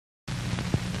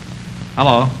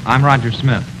Hello, I'm Roger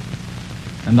Smith.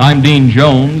 And I'm Dean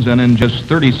Jones, and in just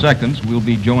 30 seconds, we'll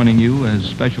be joining you as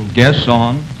special guests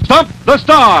on Stump the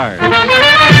Stars!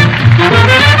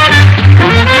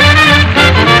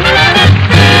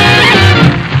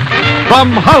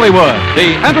 From Hollywood,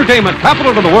 the entertainment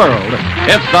capital of the world,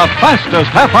 it's the fastest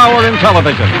half hour in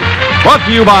television. Brought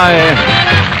to you by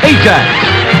Ajax.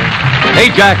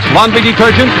 Ajax Laundry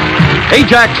Detergent,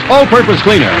 Ajax All-Purpose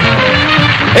Cleaner,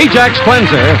 Ajax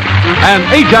Cleanser, and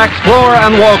Ajax Floor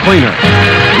and Wall Cleaner.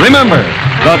 Remember,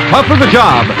 the tougher the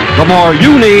job, the more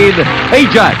you need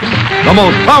Ajax, the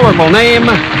most powerful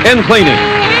name in cleaning.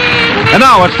 And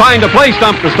now it's time to play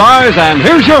Stump the Stars, and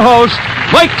here's your host,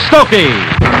 Mike Stokey.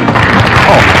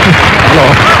 Oh,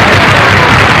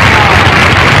 hello.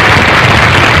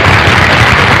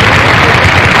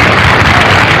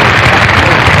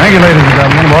 Thank you, ladies and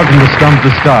gentlemen. Welcome to Stump the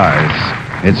Stars.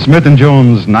 It's Smith and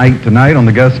Jones' night tonight on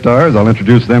the guest stars. I'll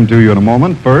introduce them to you in a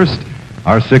moment. First,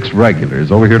 our 6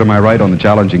 regulars. Over here to my right on the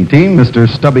challenging team, Mr.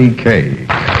 Stubby K.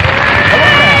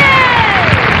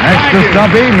 Next to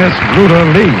Stubby, Miss Ruta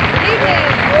Lee.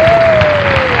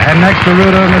 And next to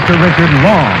Ruta, Mr. Richard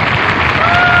Long.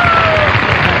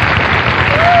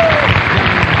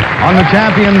 On the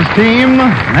champions team,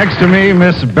 next to me,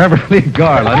 Miss Beverly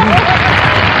Garland,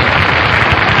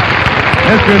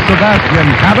 Mr. Sebastian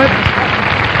Cabot,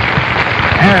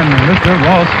 and Mr.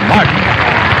 Ross Martin.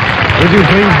 Would you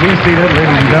please be seated,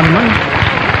 ladies and gentlemen?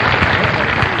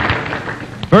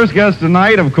 First guest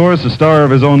tonight, of course, the star of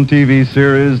his own TV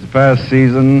series, the past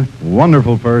season,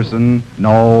 wonderful person,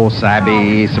 no,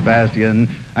 Sabby, Sebastian.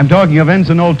 I'm talking of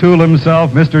Ensign O'Toole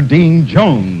himself, Mr. Dean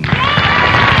Jones.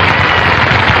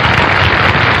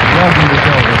 Welcome to the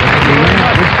show, Mr. Dean.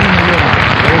 Which team are you on?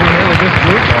 Over here with this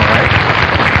group? All right.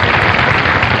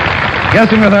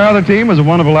 Guessing with our other team is a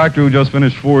wonderful actor who just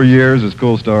finished 4 years as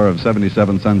co-star of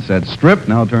 77 Sunset Strip,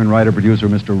 now turned writer-producer,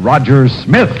 Mr. Roger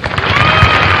Smith.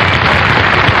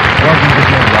 Welcome to the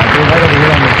show, Roger. Right over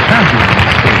here on the champions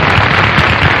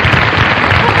team.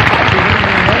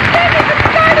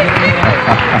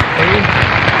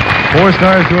 4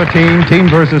 stars to a team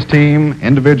versus team,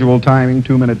 individual timing,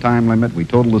 2-minute time limit. We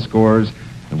total the scores.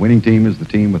 The winning team is the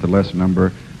team with the lesser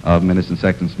number of minutes and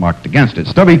seconds marked against it.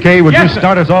 Stubby K, would you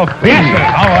start us off, please? Yes, sir.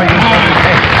 How are you, Stubby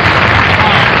K?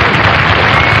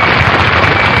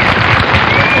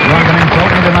 You want to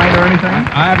insult me tonight or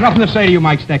anything? I have nothing to say to you,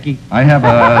 Mike Stokey. I have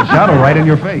a shadow right in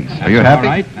your face. Are you happy?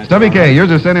 All right. Stubby K, yours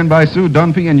is sent in by Sue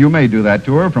Dunphy, and you may do that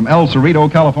to her from El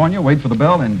Cerrito, California. Wait for the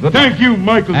bell, and good luck. Thank you,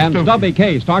 Michael And Stokey. Stubby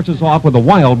K starts us off with a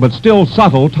wild but still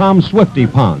subtle Tom Swifty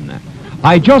pun.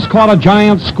 I just caught a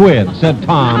giant squid, said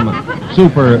Tom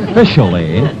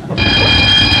superficially.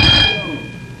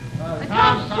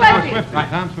 Tom Swifty. Right,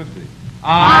 Tom Swifty.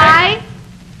 I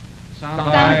Sounds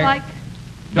sounds like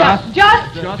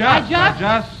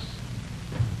just.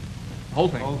 Whole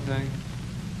thing.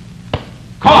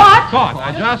 Caught.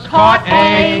 I just Caught caught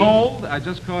a a- cold. I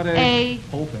just caught a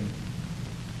whole thing.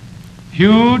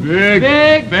 Huge. big,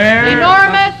 Bear.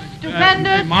 enormous,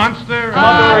 stupendous, Monster.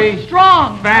 Hungry.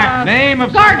 strong, Fat. Name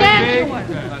of gargantuan,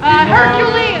 something big.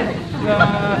 Herculean.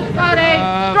 Got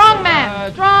a strong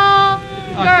man,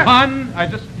 A pun. I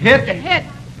just hit. hit,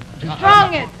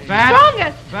 strongest, Fat.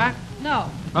 strongest. Fat. No,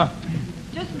 Uh,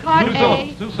 just caught Two a.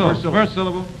 syllables. Two syllables. First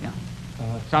syllable.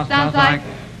 Sounds like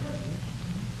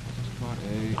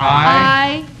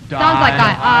I. Sounds like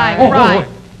I. Oh, Right.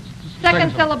 oh,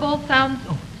 Second syllable sounds.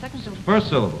 Second syllable. First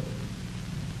syllable.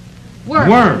 Worm.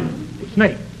 Worm.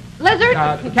 Snake. Lizard.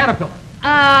 Caterpillar.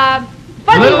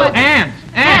 Fuzzy Little one. ant.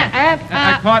 Ant.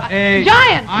 I caught a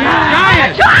Giant.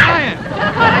 Giant.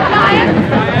 Just caught a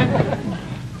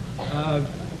giant.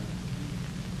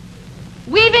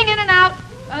 Weaving in and out.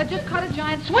 Just caught a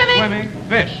giant. Swimming.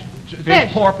 Fish.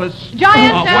 Fish. Porpoise.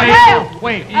 Giant Whale.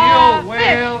 whale. Eel. Fish.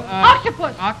 Whale.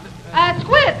 Octopus.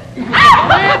 Squid.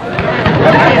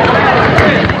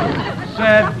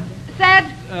 Said. Said.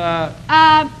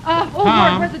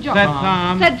 Tom. Where's the joke? Said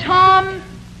Tom. Said Tom.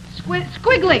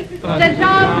 Squiggly. Said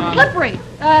Tom. Slippery.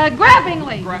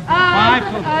 Grabbingly.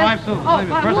 Five syllables.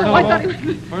 Oh, First I thought he was.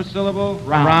 syllable. First syllable.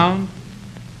 Round.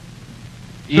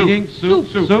 Eating. Soup.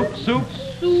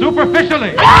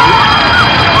 Superficially.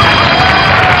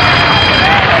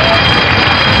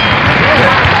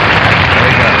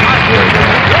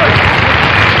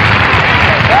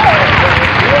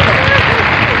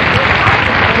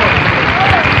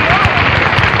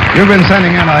 You've been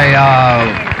sending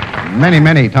in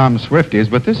many Tom Swifties,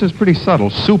 but this is pretty subtle.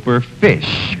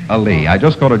 Superfish-ally. I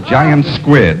just caught a giant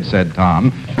squid, said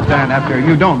Tom. Stand after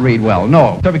you don't read well.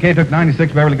 No. Stubby K took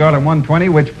 96, Beverly Garland 120,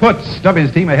 which puts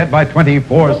Stubby's team ahead by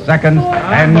 24 seconds.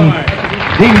 And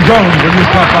Dean Jones, will you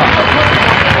step up?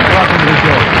 Welcome to the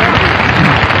show.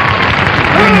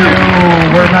 You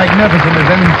were magnificent as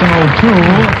Ensign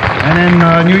O'Toole. And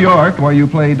in New York, where you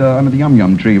played under the Yum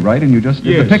Yum Tree, right? And you just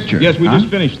did the picture. Yes, we just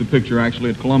finished the picture,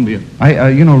 actually, at Columbia.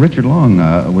 Richard Long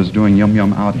was doing Yum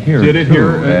Yum out here, Did it too,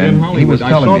 here in Hollywood. He was I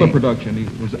telling saw me, the production.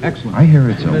 It was excellent. I hear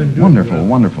it's a wonderful,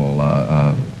 wonderful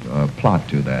plot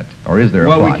to that. Or is there a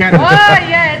plot?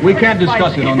 We can't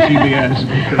discuss it on CBS.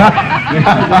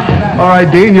 All right,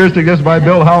 Dean, you're suggested by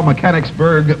Bill Howe,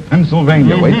 Mechanicsburg,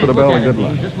 Pennsylvania. Wait for the bell and good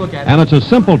luck. And it's a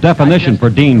simple definition for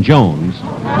Dean Jones.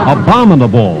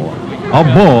 Abominable. A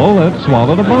bull that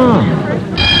swallowed a bomb.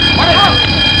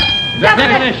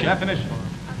 Definition.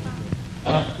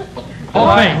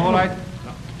 Whole thing. All right.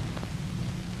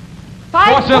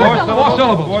 Four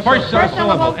syllables. First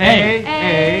syllable.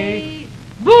 A.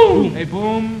 Boom. A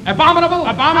boom. Abominable.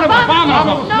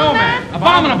 Snowman.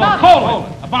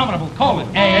 Abominable. Colon.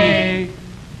 A.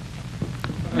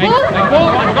 A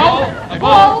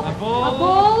bull.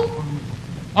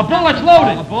 A bull that's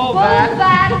loaded. A bull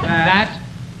that.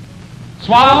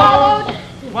 Swallowed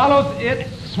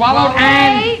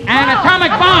an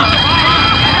atomic bomb.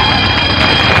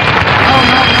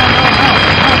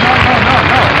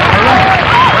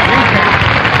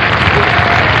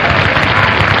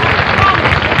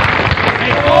 A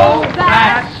bull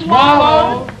that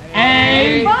swallowed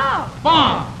a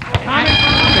bomb. Atomic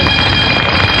bomb.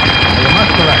 You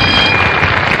must correct.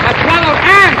 That swallowed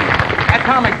an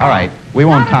atomic bomb. All right, we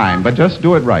won't time, but just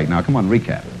do it right. Now, come on,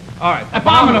 recap. All right.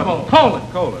 Abominable. Colon.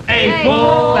 A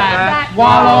bull that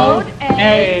swallowed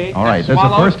a... All right, that's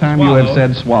the first time you have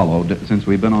said swallowed since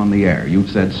we've been on the air. You've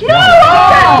said swallowed.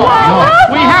 No.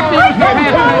 We have to use the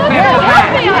past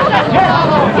tense.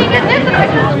 He did this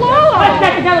and swallow. Let's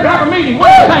get together and have a meeting. What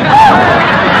do you think?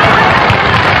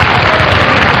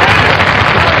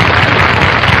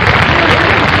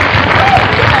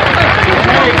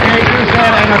 You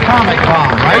said an atomic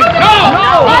bomb, right? No,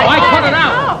 I cut it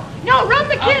out. No, run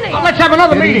the kidding. Let's have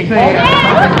another meeting.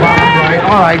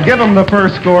 All right, give him the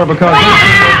first score because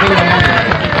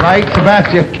right,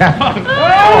 Sebastian Cap.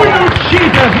 Oh, you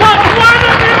cheaters! What one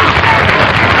of you?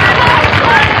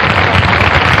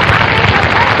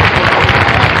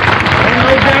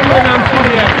 No gambling on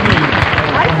Pontiac, please.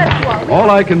 All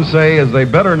I can say is they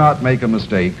better not make a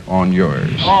mistake on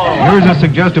yours. Yours is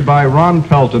suggested by Ron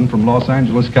Pelton from Los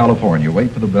Angeles, California.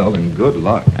 Wait for the bell and good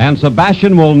luck. And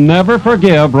Sebastian will never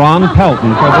forgive Ron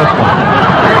Pelton for this one.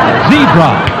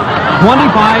 Zebra,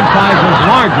 25 sizes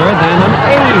larger than an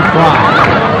A prize.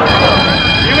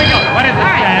 Here we go. What is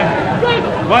it, Sab?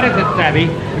 What is it, Sabby?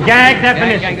 Gag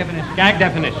definition. Gag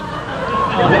definition.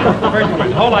 First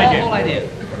one. Whole idea.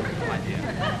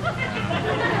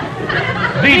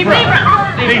 Zebra.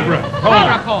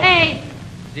 Colon. A.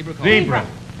 Zebra.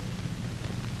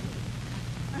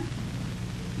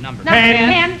 Number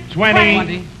 10,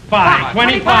 25.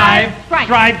 25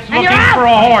 stripes And you're looking out. for a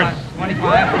horse.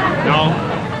 25? No.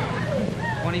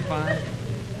 25?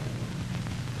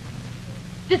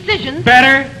 Decisions.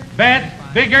 Better,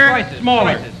 best, bigger, Choices.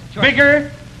 smaller. Choices.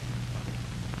 Bigger.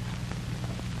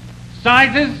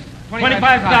 Sizes.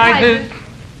 25 sizes.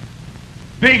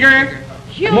 Bigger.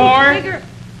 Huge. More. Bigger.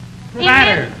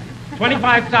 Fatter.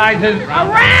 25 sizes.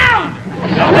 Around.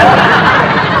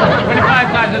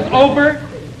 25 sizes. Over.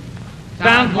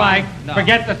 Sounds like. No.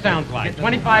 Forget the sounds like.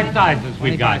 25 sizes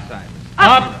we've 25 got. sizes.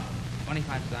 Up.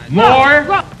 25 sizes. More.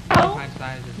 Grow. 25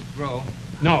 sizes. Grow.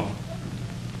 No.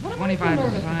 25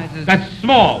 sizes. That's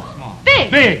small. Small.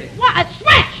 Big. What? A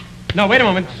stretch. No, wait a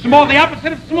moment. Small. The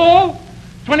opposite of small.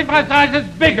 25 sizes.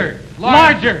 Bigger.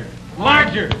 Larger.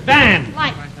 Than.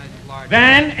 Like. 25 sizes larger.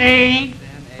 Than a.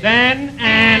 Than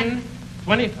an.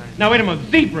 20. Now, wait a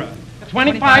moment. Zebra.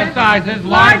 25 sizes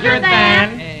larger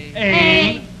than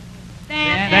a. Than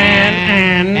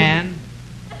an.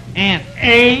 And.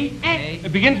 A. And.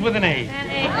 It begins with an A.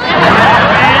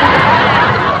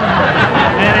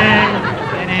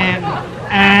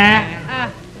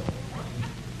 And.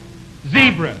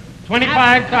 Zebra.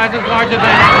 25 sizes larger than.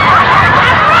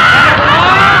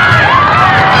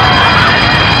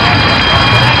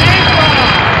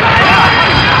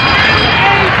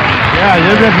 Yeah,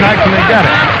 you didn't actually get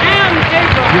it.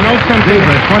 You know something?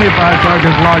 Zebra, 25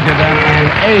 sizes larger than an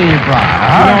A prize.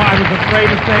 You know, I was afraid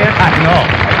to say it. I know.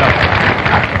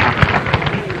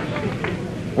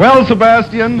 Well,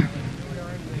 Sebastian.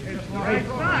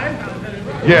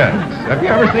 Yes. Have you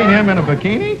ever seen him in a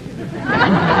bikini?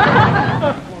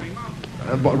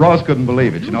 Ross couldn't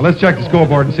believe it. You know, let's check the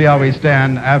scoreboard and see how we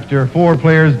stand. After 4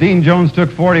 players, Dean Jones took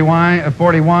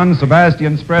 41.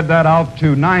 Sebastian spread that out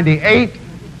to 98.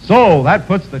 So that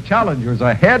puts the challengers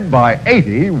ahead by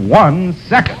 81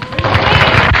 seconds.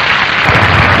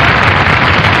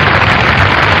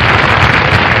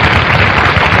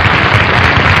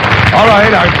 All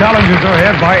right, our challengers are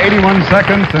ahead by 81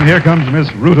 seconds, and here comes Miss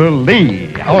Ruta Lee.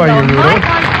 How are you, Ruta? Mike, I'm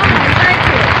fine. Thank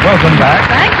you. Welcome back.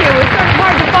 Thank you. It's sort of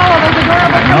hard to follow those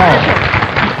adorable commercials.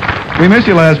 We missed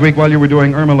you last week while you were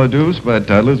doing Irma La Douce, but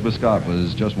Elizabeth Scott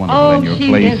was just wonderful in your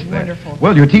place is there. wonderful.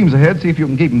 Well, your team's ahead. See if you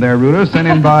can keep them there, Ruta. Sent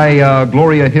in by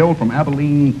Gloria Hill from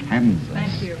Abilene, Kansas.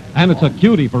 Thank you. And it's a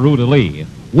cutie for Ruta Lee.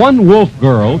 One wolf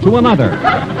girl to another.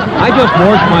 I just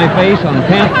washed my face and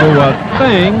can't do a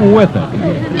thing with it.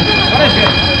 What is it?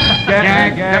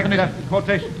 Gag,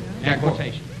 quotation. Yeah,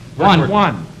 quotation.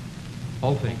 One.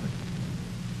 Whole thing.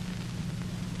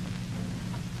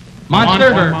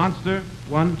 Monster. One monster.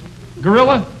 One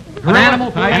gorilla. An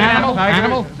animal.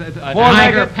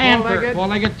 Four-legged. Panther.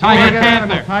 Four-legged tiger.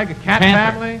 Panther. Tiger. Cat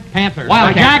family. Panther.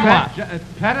 Wild jaguar.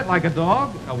 Pet it like a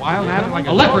dog. A wild animal like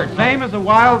A leopard. Same as a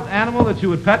wild animal that you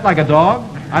would pet like a dog.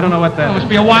 I don't know what that That is. must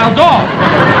be a wild dog.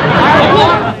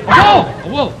 A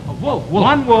wolf.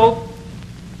 One wolf.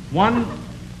 One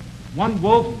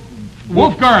wolf.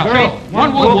 Wolf girl.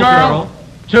 One wolf girl.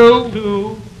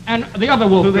 Two. And the other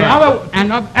wolf girl. To the other.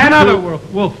 Another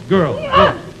wolf girl.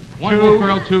 One wolf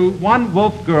girl. Two. One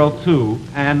wolf girl to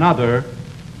another. One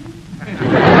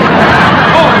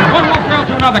wolf girl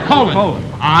to another. Colon.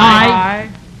 I.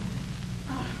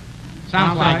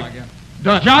 Sounds like it.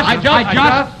 I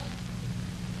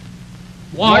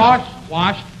just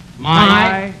washed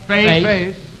my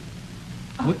face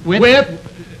with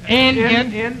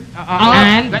and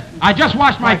I just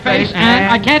washed my face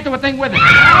and I can't do a thing with it.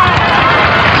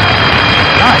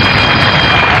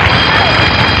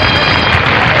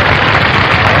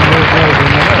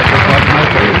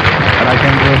 And I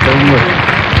can't do a thing with it.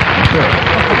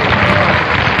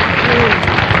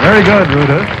 Very good,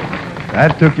 Ruta.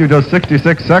 That took you just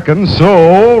 66 seconds.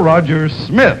 So, Roger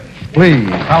Smith, please.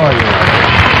 How are you?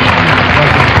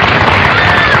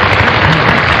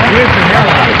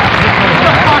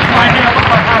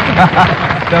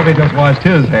 Steffi just washed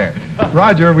his hair.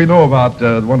 Roger, we know about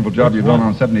the wonderful job you've done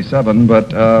on 77,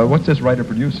 but what's this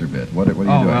writer-producer bit? What are you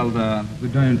doing? Well, we're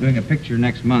doing a picture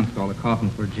next month called A Coffin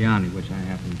for Gianni, which I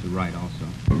happen to write also.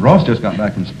 Ross just got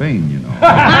back from Spain, you know.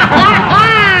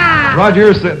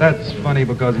 Roger, that's funny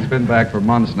because he's been back for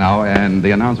months now, and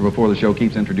the announcer before the show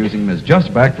keeps introducing him as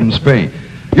just back from Spain.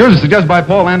 Yours is suggested by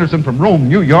Paul Anderson from Rome,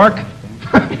 New York.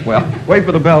 Well, wait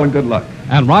for the bell and good luck.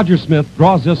 And Roger Smith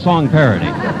draws this song parody.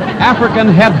 African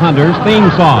Headhunters theme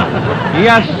song.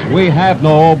 Yes, we have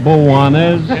no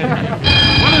buonas. All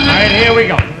right, here we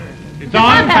go. It's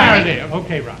on parody.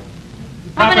 Okay, Rob.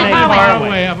 How many Far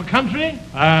away of a country?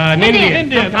 Indian.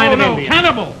 Some kind of Indian.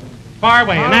 Cannibal. Far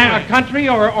away. A country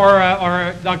or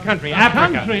a country?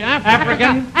 Africa.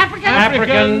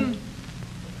 African.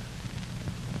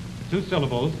 2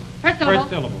 syllables. First syllable. First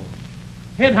syllable.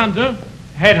 Headhunters.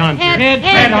 Headhunters.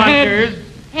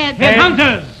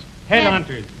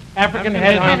 African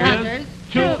headhunters.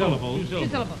 2 syllables. 2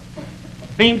 syllables.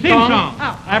 Theme song.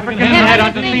 Oh. African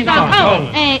headhunters theme song. Oh,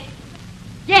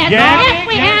 yes,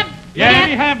 we have. Yes,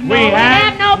 we have no. We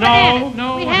have no bananas.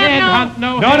 No. We have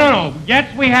no. No.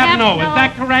 Yes, we have no. Is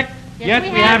that correct? Yes,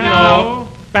 we have no.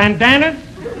 Bandanas.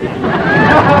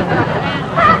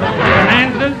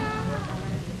 Bonanzas.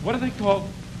 What are they called?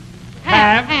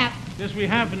 Have. Yes, we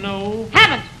have no.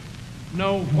 Haven't.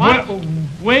 No what?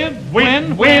 With,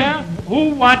 when, where?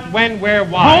 Who, what, when, where,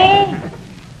 why? Who?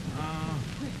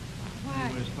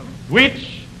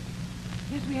 Which?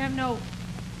 Yes, we have no.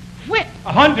 Whit.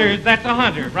 Hunters, that's a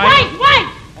hunter, right? White.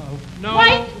 No.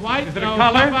 White. Is it a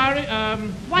color?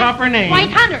 Proper name. White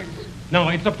hunters. No,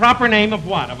 it's a proper name of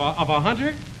what? Of a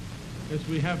hunter? Yes,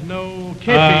 we have no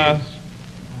kids.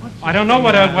 I don't know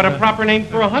what a proper name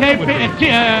for a hunter would be. White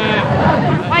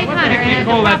hunter. do you And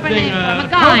call the that proper thing, name of a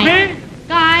guide.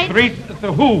 Guide. 3,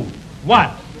 so who, what,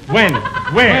 when,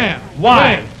 where,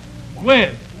 why,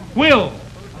 With. Will.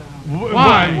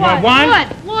 why,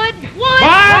 Wood.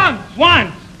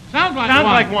 once. Sounds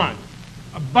Like once.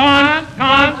 Bond,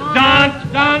 on.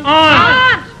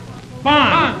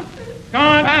 Bond,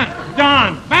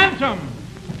 don. Phantom.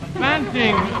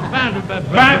 Banting.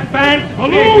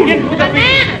 Balloon.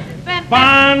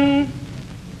 Bananas.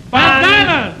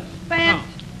 Bananas.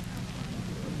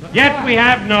 Yes, we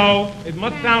have no. It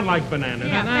must sound like bananas.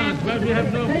 Bananas, but we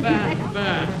have no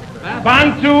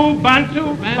Bantu.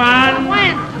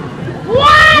 When?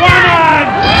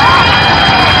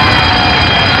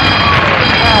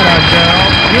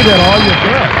 You did all you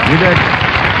could. You did.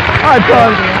 I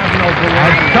told you.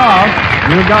 That's tough.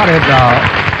 You got it, though.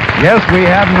 Yes, we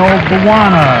have no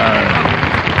Bawana.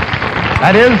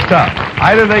 That is tough.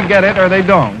 Either they get it or they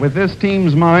don't. With this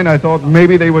team's mind, I thought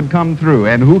maybe they would come through.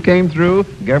 And who came through?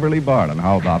 Beverly Barnum.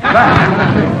 How about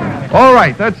that? All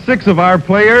right, that's 6 of our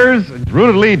players.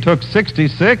 Ruta Lee took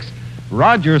 66.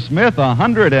 Roger Smith,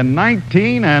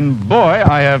 119. And boy,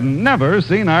 I have never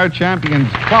seen our champions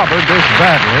clobbered this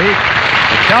badly.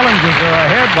 The challengers are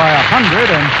ahead by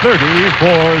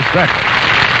 134 seconds.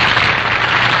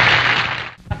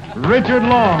 Richard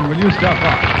Long, will you step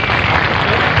up?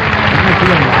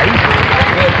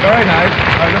 Very nice.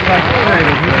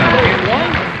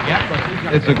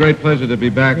 It's a great pleasure to be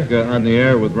back on the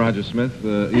air with Roger Smith,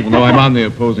 even though I'm on the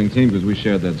opposing team because we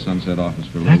shared that Sunset office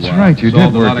for a little while. That's right, you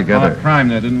did work together. A lot of crime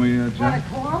there, didn't we, Jim?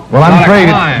 Well, I'm afraid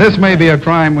this may be a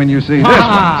crime when you see this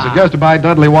one. Suggested by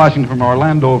Dudley Washington from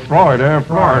Orlando, Florida.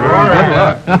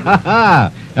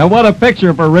 And what a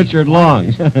picture for Richard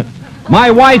Long.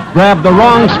 My wife grabbed the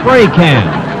wrong spray can.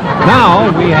 Now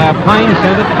we have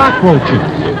pine-scented cockroaches.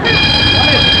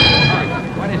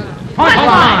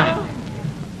 Punchline.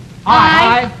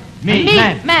 Me.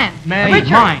 Man.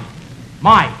 Richard.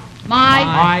 My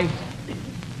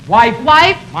Wife.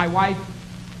 wife. My wife.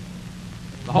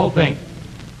 The whole thing.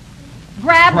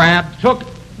 Grabbed. Took.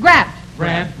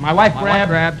 Grabbed. My wife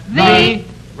grabbed. The.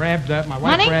 Grabbed. My wife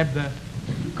Money? grabbed the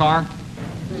car.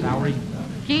 Salary.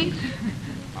 Keys.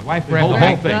 My wife grabbed the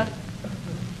whole thing.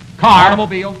 Car.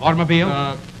 Automobile.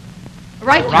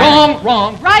 Right.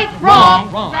 Wrong. Right.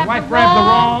 Wrong. My wife grabbed the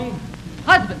wrong.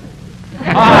 Husband.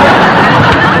 My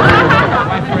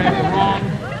wife grabbed the wrong.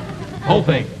 Whole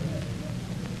thing.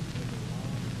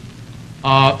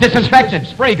 Disinfectant.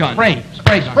 Spray gun. Spray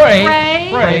gun.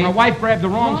 Spray. My wife grabbed the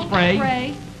wrong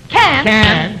spray. Can.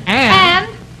 And.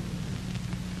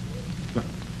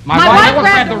 My wife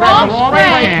grabbed the wrong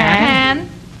spray can.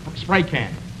 Spray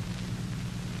can.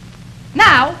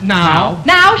 Now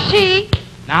she.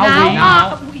 Now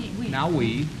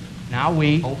we.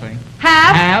 Whole thing.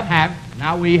 Have.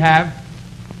 Now we have.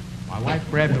 My wife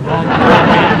grabbed the wrong.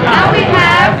 Now we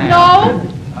have no.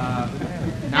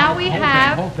 Now we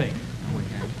have. Whole thing.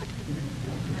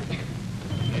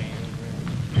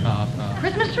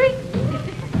 Christmas tree.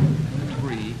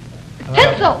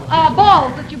 Tinsel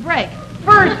balls that you break.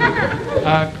 First.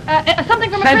 Something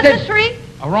from a Christmas tree.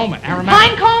 Aromatic.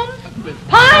 Pine cones.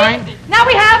 Pine. Now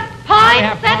we have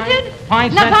pine scented.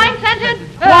 Pine No, scented. pine scented.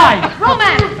 Why?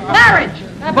 Romance. Marriage.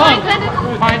 Pine scented.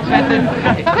 Pine scented.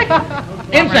 Quick.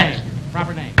 Insects.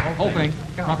 Proper name. Whole thing.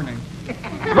 Proper name.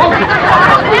 Roaches.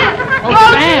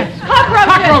 Ants.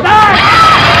 Cockroaches.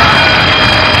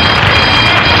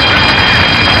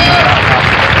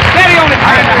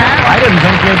 I didn't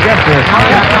think you'd get this.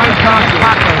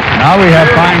 Now we have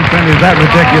fine scent. Is that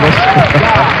ridiculous?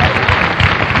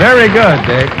 Very good,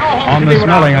 Dave. On the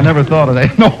smelling, I never thought of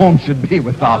that. No home should be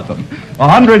without them.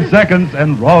 100 seconds,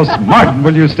 and Ross Martin,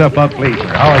 will you step up, please, sir?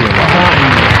 How are you, Ross?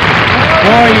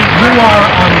 Boy, you are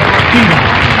unbeatable.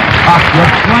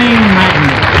 You're plain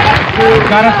magnificent.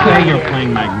 Gotta say, you're plain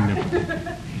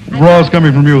magnificent. Ross,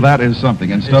 coming from you, that is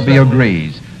something, and Stubby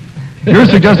agrees. You're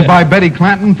suggested by Betty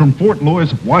Clanton from Fort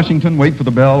Lewis, Washington. Wait for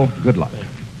the bell. Good luck.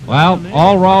 Well,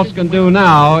 all Ross can do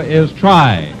now is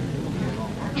try.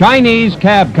 Chinese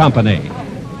Cab Company.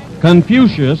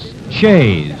 Confucius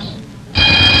Shays.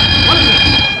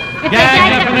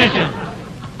 Gag definition.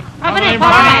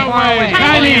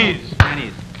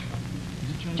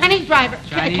 Chinese driver.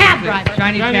 Cab driver.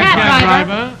 Chinese cab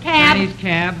driver. Cab. Chinese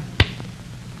cab.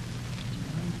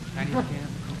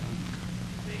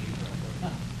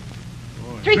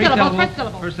 Three syllables. First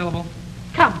syllable. First syllable.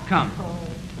 Come.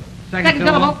 Second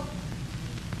syllable.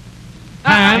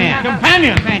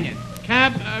 Companion.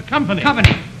 Cab company.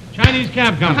 Chinese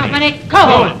cab company.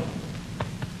 Code.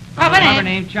 Proper Proper name.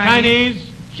 name.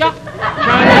 Chinese. Jockeys.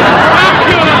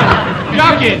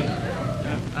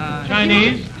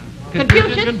 Chinese.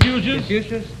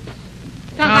 Confucius.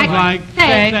 Sounds like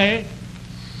say.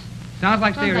 Sounds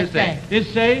like say or is say. Is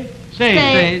say.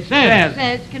 Says.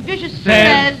 Says. Confucius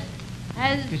says.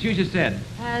 Confucius said.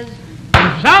 Has.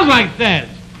 Sounds like says.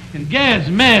 Gaz,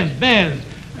 mez, bez.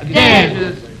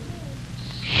 Gaz.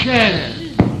 Shez.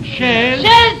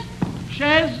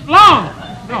 Long.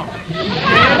 No.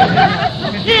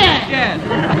 Shed.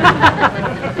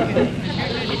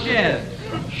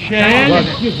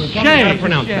 Shez.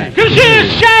 Pronounce that. Confucius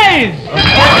Shays.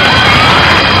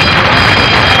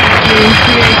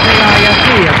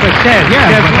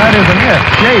 Yes, but that is a myth.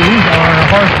 Shays are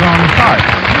horse-drawn carts.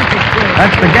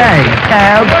 That's the gang.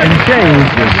 Cab and shays,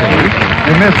 you see.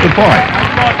 You missed the point.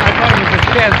 I thought it was a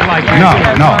shed like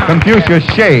No. Confucius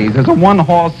Shays is a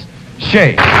one-horse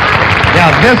shay. Yeah,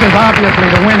 this is obviously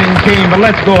the winning team, but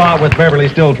let's go out with Beverly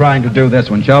still trying to do this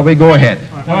one, shall we? Go ahead.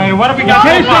 Hey, what have we got?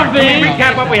 Case of beans.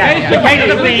 Recap what we had. The case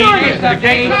of beans. The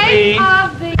case of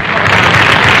beans.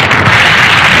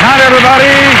 Night,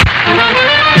 everybody.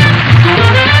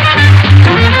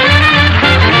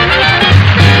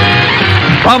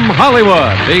 From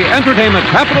Hollywood, the entertainment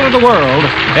capital of the world,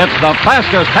 it's the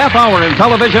fastest half hour in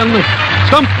television,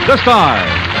 Stump the Stars.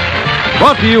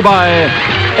 Brought to you by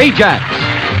Ajax.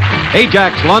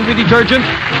 Ajax Laundry Detergent,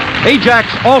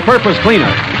 Ajax All-Purpose Cleaner,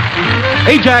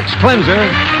 Ajax Cleanser,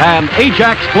 and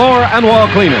Ajax Floor and Wall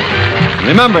Cleaner.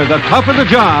 Remember, the tougher the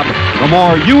job, the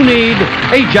more you need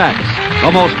Ajax,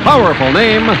 the most powerful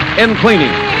name in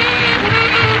cleaning.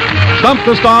 Stump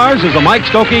the Stars is a Mike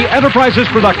Stokey Enterprises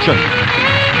production.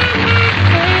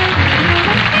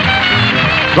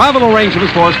 Travel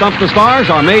arrangements for Stump the Stars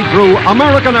are made through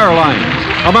American Airlines,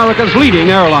 America's leading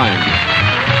airline.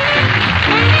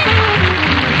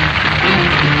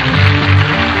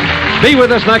 Be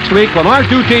with us next week when our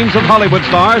two teams of Hollywood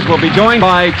stars will be joined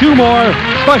by two more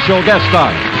special guest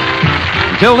stars.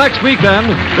 Until next week, then,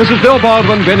 this is Bill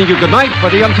Baldwin bidding you good night for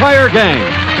the entire gang.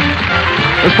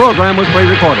 This program was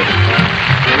pre-recorded.